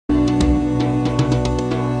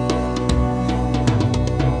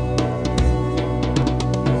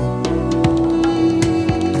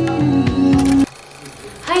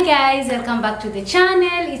guys, welcome back to the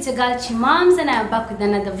channel. It's your girl Chimams and I am back with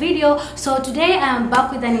another video. So today I am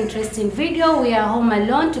back with an interesting video. We are home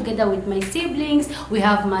alone together with my siblings. We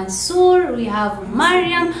have Mansoor, we have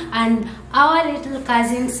Mariam and our little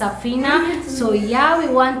cousin Safina. So yeah,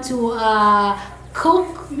 we want to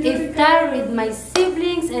cook iftar with my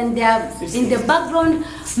siblings and they are in the background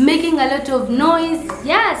making a lot of noise.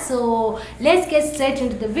 Yeah, so let's get straight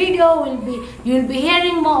into the video. You'll be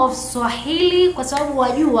hearing more of Swahili kwa sababu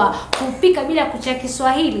wajua kupika bila kucha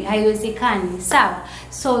Kiswahili haiwezekani, sawa?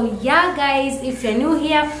 So yeah guys, if you're new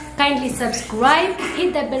here, kindly subscribe,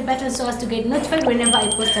 hit the bell button so as to get notified whenever I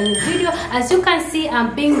post a new video. As you can see,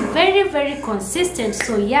 I'm being very consistent.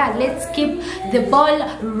 So yeah, let's keep the ball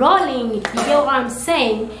rolling. You hear what I'm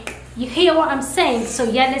saying? You hear what I'm saying? So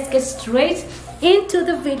yeah, let's get straight into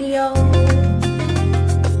the video.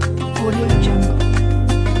 Audio Jungle.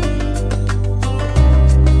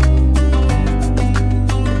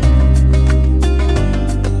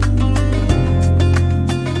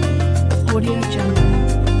 Audio Jungle.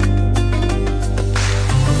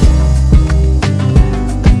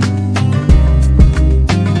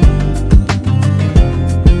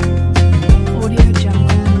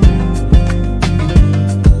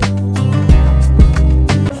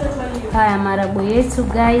 Haya marabu yetu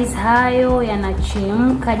guys, hayo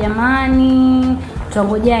yanachemka jamani,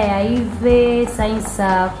 tutangojea yaive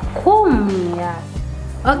saa 10.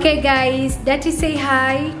 Okay guys, Dati say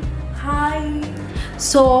hi. Hi.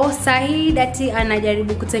 So sahi Dati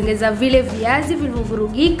anajaribu kutengeza vile viazi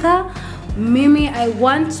vilivyovurugika. Mimi I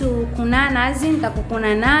want to kuna nazi,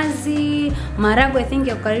 nitakukuna nazi, marago I think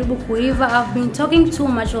ya karibu kuiva. I've been talking too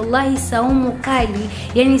much, wallahi saumu kali.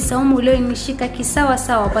 Yani saumu leo imeshika kisawa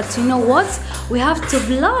sawa, but you know what? We have to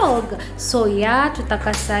vlog. So yeah,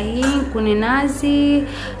 tutaka sahi kune nazi,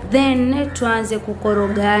 then tuanze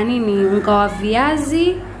kukoroga nini unga wa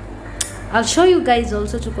viazi. I'll show you guys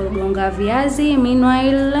also tukoroga unga wa viazi.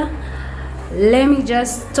 Meanwhile, let me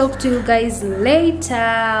just talk to you guys later.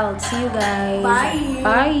 I'll see you guys.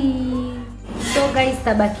 Bye. So guys,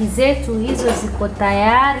 tabaki zetu hizo ziko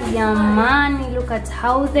tayari jamani. Look at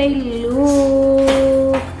how they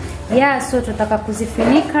look. Yeah, so tutaka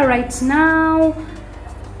kuzifunika right now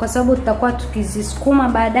kwa sababu tutakuwa tukizisukuma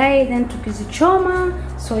baadaye then tukizichoma.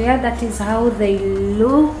 So yeah, that is how they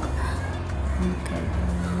look. Okay.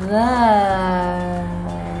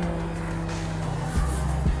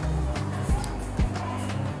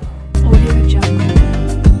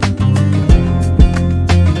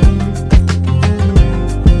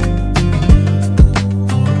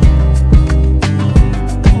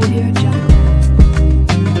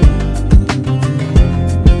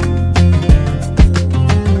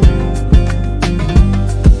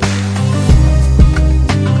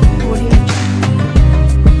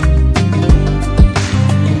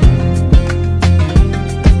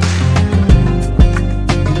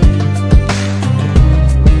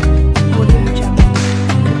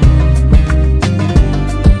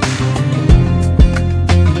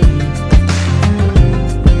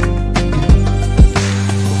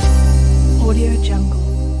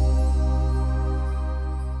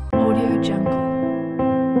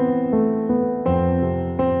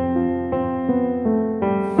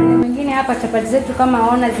 Hapa chapati zetu kama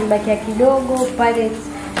waona zimebakia kidogo, pale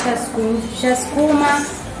chasukuma,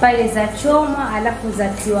 pale za choma, alafu za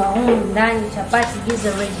tiwa humu ndani. Chapati is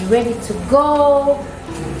ready to go.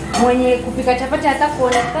 Mwenye kupika chapati hata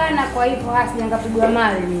kuonekana, kwa hivyo hasi ngapigwa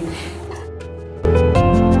mawe mimi.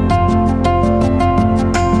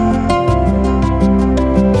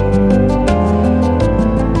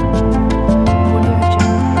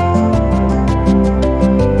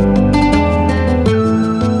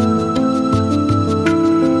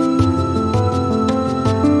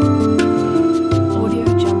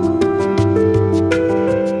 Audio Jungle.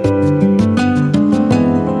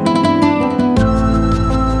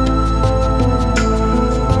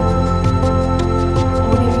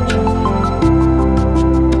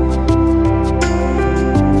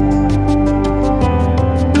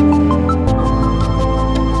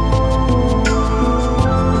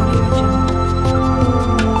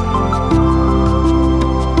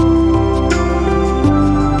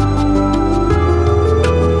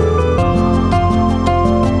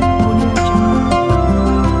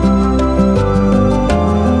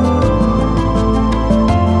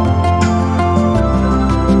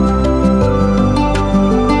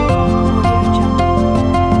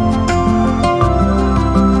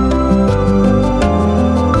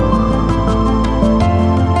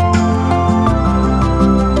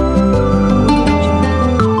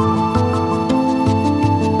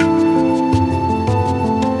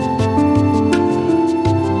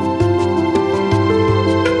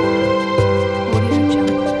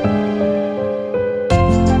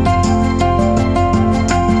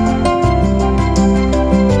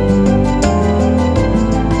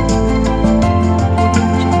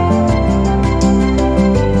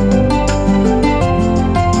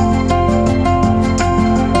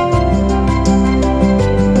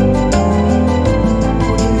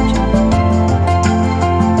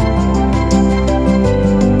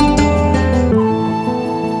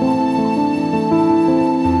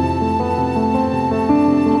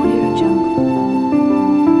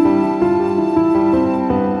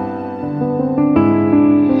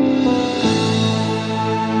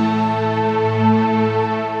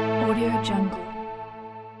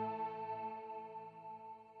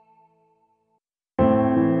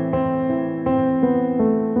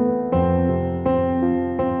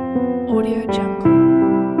 Audio Jungle.